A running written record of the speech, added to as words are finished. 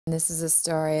This is a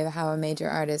story of how a major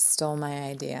artist stole my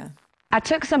idea. I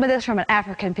took some of this from an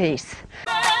African piece.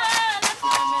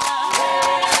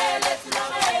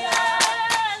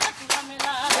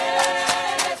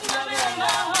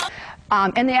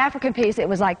 In the African piece, it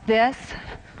was like this,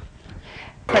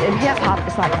 but in hip-hop,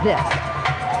 it's like this.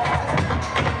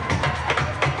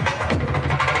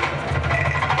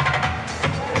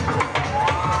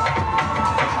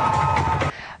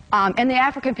 In the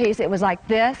African piece, it was like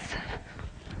this,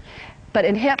 but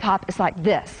in hip-hop, it's like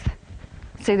this.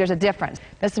 See, there's a difference.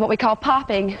 This is what we call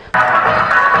popping.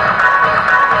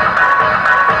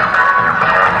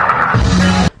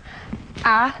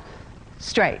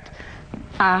 Straight.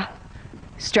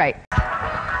 Straight.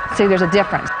 See, there's a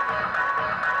difference.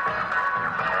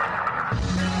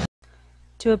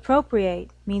 To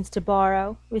appropriate means to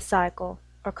borrow, recycle,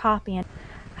 or copy.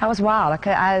 That was wild.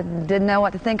 I didn't know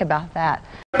what to think about that.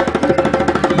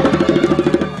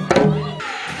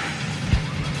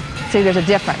 See, there's a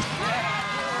difference.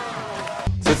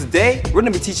 So today, we're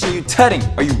going to be teaching you tutting.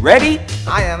 Are you ready?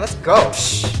 I am. Let's go.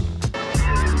 Shh.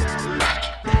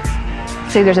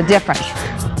 See, there's a difference.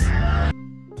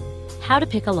 How to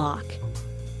pick a lock.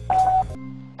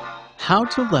 How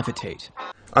to levitate.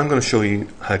 I'm going to show you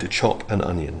how to chop an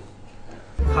onion.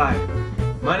 Hi,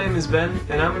 my name is Ben,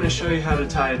 and I'm going to show you how to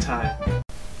tie a tie.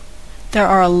 There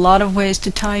are a lot of ways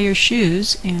to tie your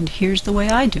shoes, and here's the way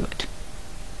I do it.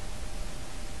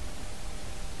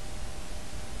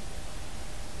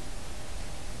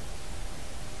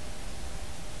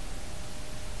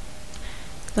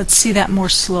 Let's see that more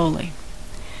slowly.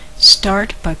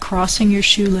 Start by crossing your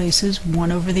shoelaces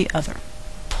one over the other.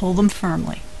 Pull them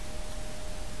firmly.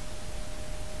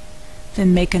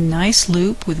 Then make a nice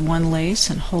loop with one lace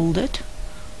and hold it.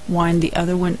 Wind the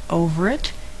other one over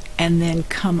it, and then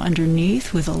come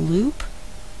underneath with a loop.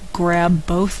 Grab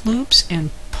both loops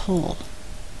and pull.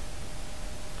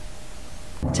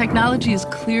 Technology is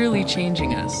clearly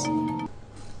changing us.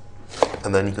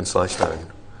 And then you can slice down.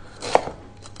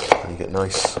 And you get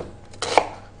nice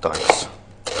dice.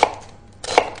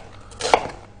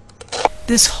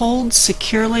 This holds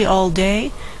securely all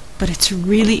day, but it's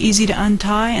really easy to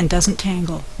untie and doesn't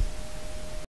tangle.